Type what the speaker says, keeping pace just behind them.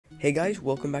Hey guys,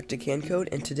 welcome back to CanCode,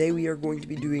 and today we are going to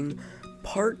be doing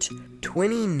part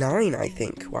 29, I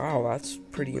think. Wow, that's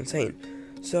pretty insane.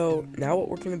 So, now what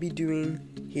we're going to be doing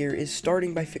here is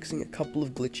starting by fixing a couple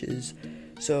of glitches.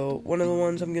 So, one of the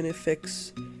ones I'm going to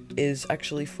fix is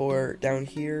actually for down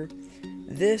here.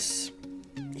 This,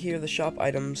 here, the shop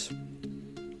items.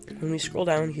 When we scroll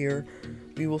down here,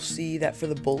 we will see that for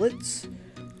the bullets,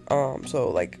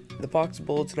 so like the box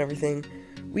bullets and everything,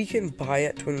 we can buy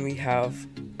it when we have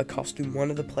a costume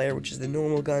 1 of the player, which is the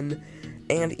normal gun,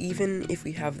 and even if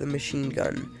we have the machine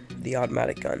gun, the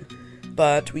automatic gun.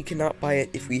 But we cannot buy it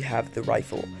if we have the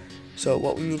rifle. So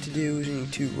what we need to do is we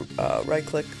need to right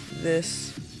click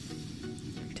this,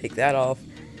 take that off,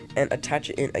 and attach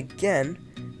it in again,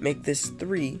 make this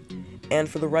 3, and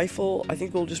for the rifle, I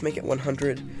think we'll just make it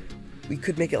 100. We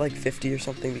could make it like 50 or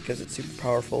something because it's super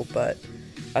powerful, but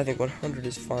I think 100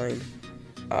 is fine.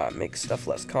 Makes stuff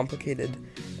less complicated.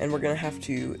 And we're gonna have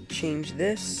to change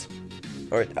this,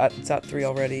 or it's at 3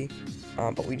 already,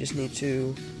 but we just need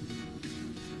to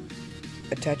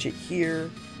attach it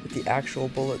here with the actual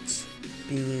bullets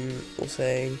being, we'll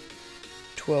say,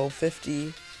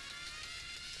 1250,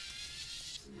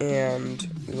 and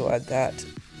we will add that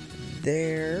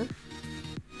there,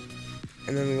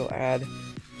 and then we will add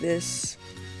this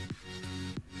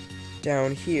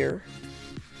down here,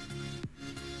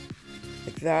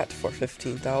 like that, for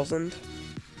 15,000.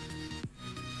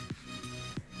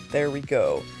 There we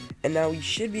go. And now we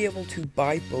should be able to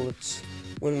buy bullets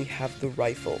when we have the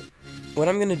rifle. What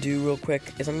I'm going to do real quick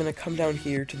is I'm going to come down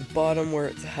here to the bottom where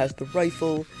it has the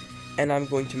rifle, and I'm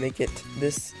going to make it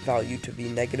this value to be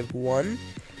 -1,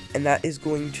 and that is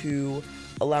going to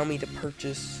allow me to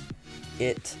purchase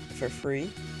it for free.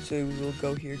 So we will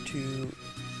go here to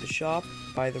the shop,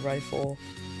 buy the rifle,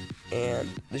 and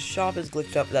the shop is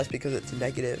glitched up. That's because it's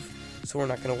negative, so we're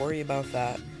not going to worry about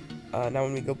that. Now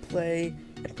when we go play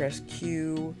and press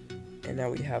Q, and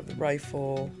now we have the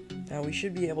rifle, now we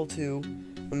should be able to,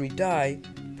 when we die,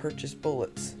 purchase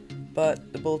bullets.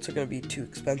 But the bullets are going to be too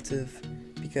expensive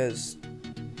because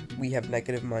we have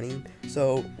negative money.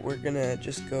 So we're going to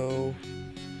just go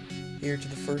here to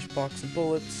the first box of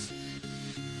bullets,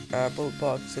 bullet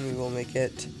box, and we will make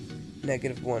it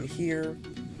 -1 here,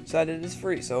 so that it is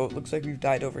free. So it looks like we've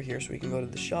died over here, so we can go to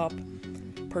the shop,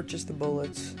 purchase the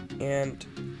bullets, and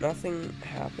nothing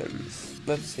happens.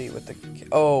 Let's see what the...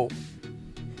 Oh!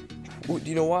 Do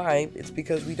you know why? It's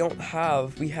because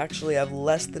we actually have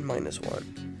less than -1.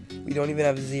 We don't even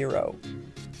have 0.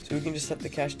 So we can just set the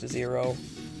cash to 0,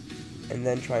 and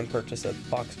then try and purchase a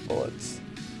box of bullets.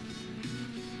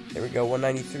 There we go,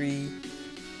 193.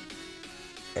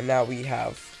 And now we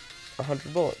have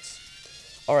 100 bullets.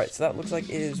 Alright, so that looks like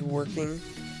it is working.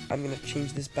 I'm going to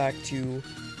change this back to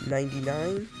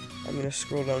 99. I'm going to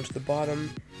scroll down to the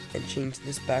bottom and change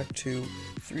this back to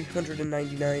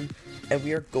 399, and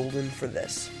we are golden for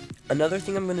this. Another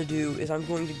thing I'm going to do is I'm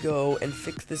going to go and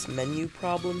fix this menu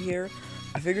problem here.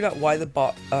 I figured out why the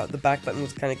back button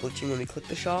was kind of glitching when we clicked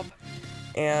the shop,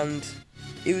 and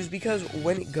it was because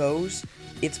when it goes,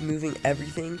 it's moving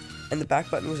everything, and the back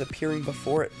button was appearing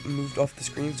before it moved off the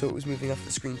screen, so it was moving off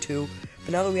the screen too.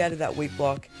 But now that we added that weight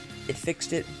block, it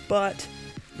fixed it, but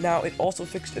now it also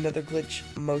fixed another glitch,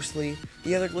 mostly.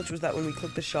 The other glitch was that when we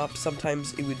clicked the shop,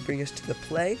 sometimes it would bring us to the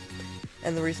play,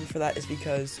 and the reason for that is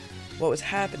because what was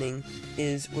happening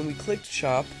is when we clicked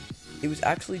shop, it was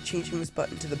actually changing this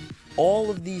button to all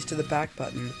of these to the back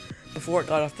button before it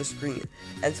got off the screen,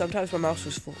 and sometimes my mouse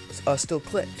was still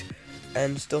clicked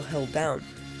and still held down.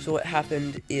 So what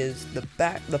happened is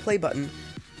the play button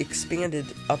expanded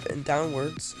up and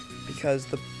downwards because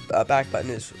the back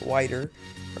button is wider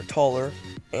or taller,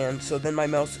 and so then my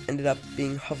mouse ended up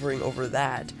hovering over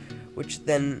that, which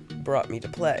then brought me to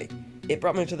play. It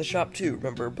brought me to the shop too,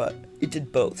 remember, but it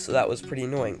did both, so that was pretty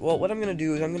annoying. Well, what I'm going to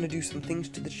do is I'm going to do some things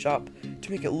to the shop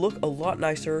to make it look a lot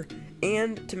nicer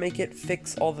and to make it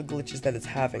fix all the glitches that it's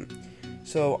having.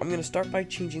 So I'm going to start by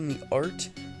changing the art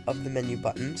of the menu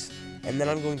buttons, and then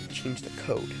I'm going to change the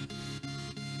code.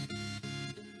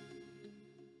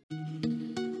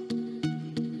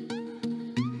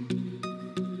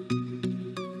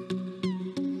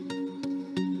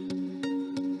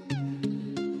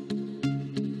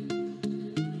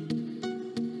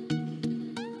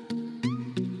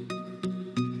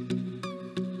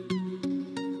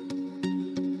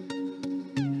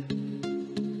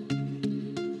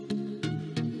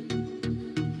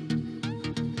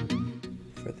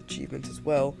 Achievements as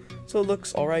well, so it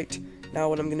looks alright. Now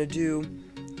what I'm going to do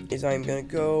is I'm going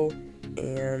to go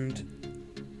and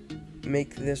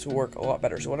make this work a lot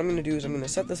better. So what I'm going to do is I'm going to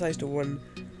set the size to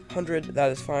 100.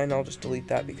 That is fine, I'll just delete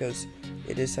that because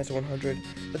it is set to 100.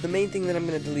 But the main thing that I'm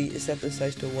going to delete is set the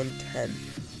size to 110.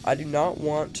 I do not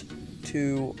want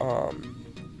to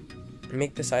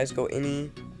make the size go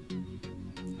any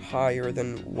higher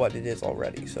than what it is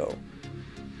already. So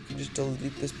just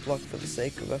delete this block for the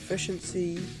sake of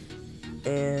efficiency,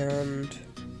 and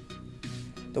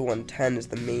the 110 is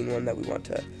the main one that we want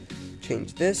to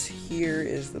change. This here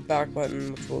is the back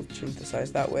button, which will change the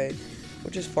size that way,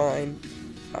 which is fine,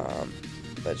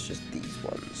 but it's just these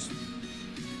ones.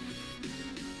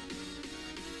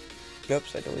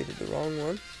 Oops, I deleted the wrong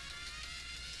one.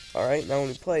 Alright, now when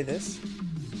we play this,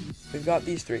 we've got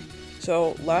these three.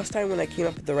 So, last time when I came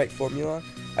up with the right formula,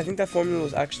 I think that formula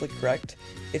was actually correct.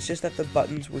 It's just that the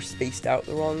buttons were spaced out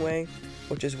the wrong way,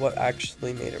 which is what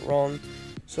actually made it wrong.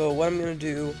 So what I'm going to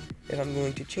do is I'm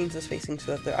going to change the spacing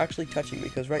so that they're actually touching,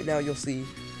 because right now you'll see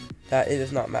that it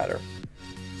does not matter.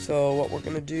 So what we're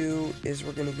going to do is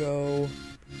we're going to go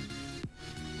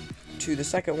to the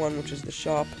second one, which is the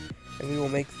shop, and we will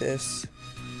make this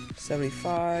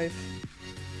 75.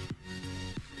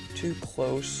 Too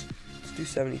close. Let's do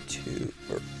 72,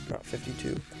 or not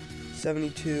 52.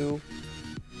 72.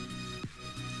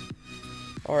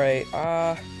 Alright,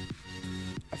 I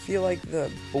feel like the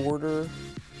border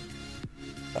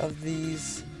of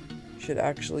these should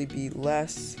actually be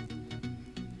less.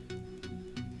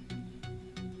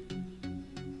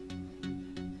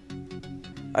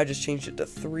 I just changed it to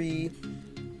 3.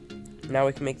 Now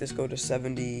we can make this go to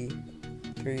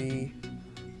 73.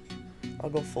 I'll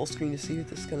go full screen to see what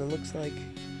this kind of looks like.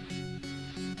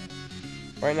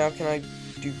 Right now, can I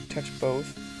touch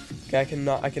both? Okay, I can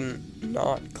not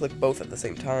click both at the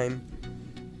same time,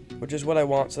 which is what I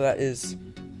want, so that is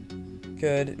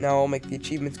good. Now I'll make the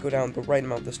achievements go down the right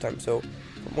amount this time. So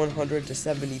from 100 to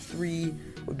 73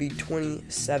 would be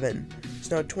 27.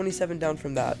 So now 27 down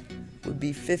from that would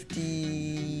be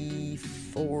 50,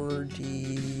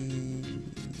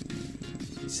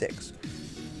 46.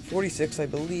 46, I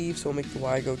believe, so we'll make the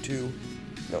Y go to,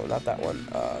 no, not that one,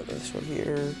 this one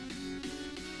here,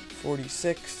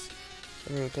 46,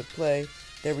 and then we click play.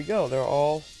 There we go, they're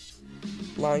all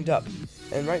lined up,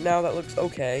 and right now that looks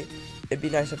okay. It'd be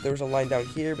nice if there was a line down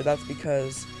here, but that's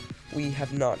because we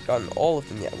have not gotten all of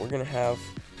them yet. We're going to have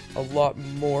a lot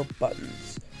more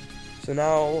buttons. So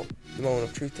now, the moment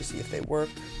of truth to see if they work.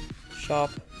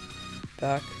 Shop,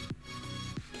 back,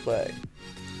 play.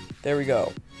 There we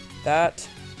go. That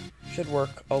should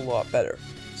work a lot better.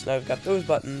 So now we've got those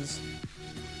buttons,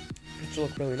 which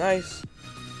look really nice.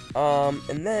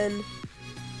 And then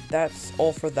that's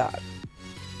all for that.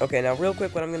 Okay, now real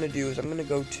quick, what I'm going to do is I'm going to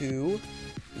go to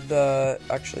the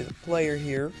player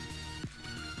here.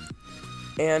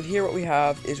 And here what we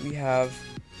have is we have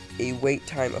a wait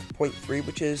time of 0.3,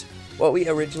 which is what we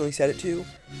originally set it to.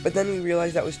 But then we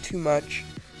realized that was too much.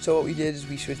 So what we did is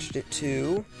we switched it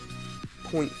to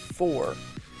 0.4.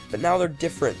 But now they're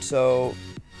different, so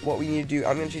what we need to do,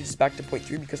 I'm going to change this back to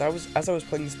 0.3 because as I was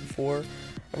playing this before,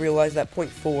 I realized that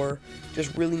 0.4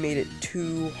 just really made it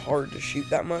too hard to shoot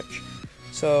that much.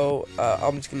 So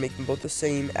I'm just going to make them both the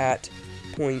same at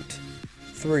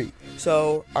 0.3.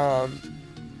 So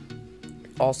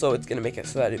also it's going to make it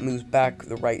so that it moves back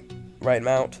the right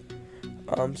amount.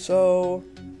 So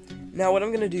now what I'm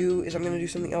going to do is I'm going to do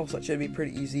something else that should be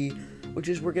pretty easy, which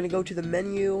is we're going to go to the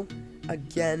menu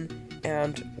again.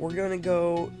 And we're going to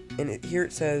go, and here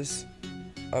it says,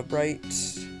 right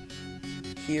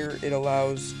here it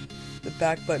allows the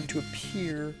back button to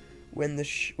appear when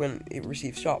it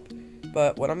receives shop.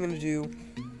 But what I'm going to do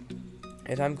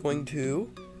is I'm going to,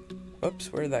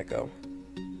 oops, where did that go?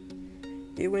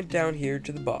 It went down here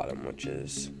to the bottom, which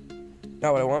is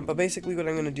not what I want. But basically what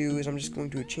I'm going to do is I'm just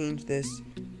going to change this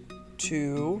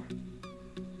to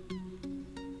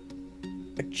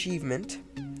achievement,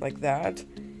 like that.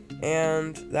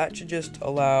 And that should just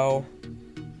allow,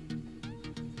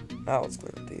 now let's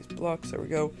clean up these blocks, there we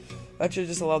go. That should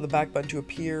just allow the back button to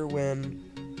appear when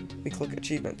we click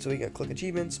achievement. So we get click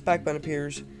achievements, back button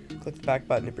appears, click the back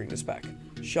button, it brings us back.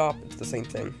 Shop, it's the same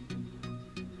thing.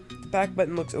 The back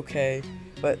button looks okay,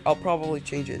 but I'll probably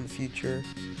change it in the future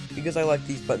because I like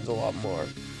these buttons a lot more.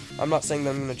 I'm not saying that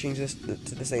I'm going to change this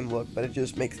to the same look, but it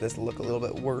just makes this look a little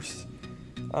bit worse.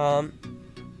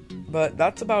 But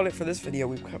that's about it for this video.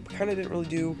 We kind of didn't really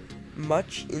do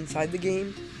much inside the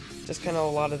game, just kind of a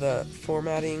lot of the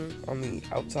formatting on the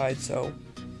outside, so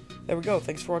there we go.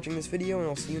 Thanks for watching this video, and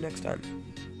I'll see you next time.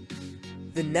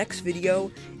 The next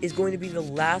video is going to be the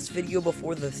last video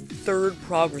before the 3rd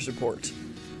progress report.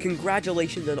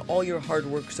 Congratulations on all your hard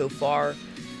work so far,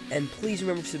 and please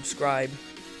remember to subscribe.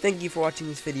 Thank you for watching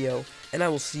this video, and I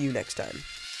will see you next time.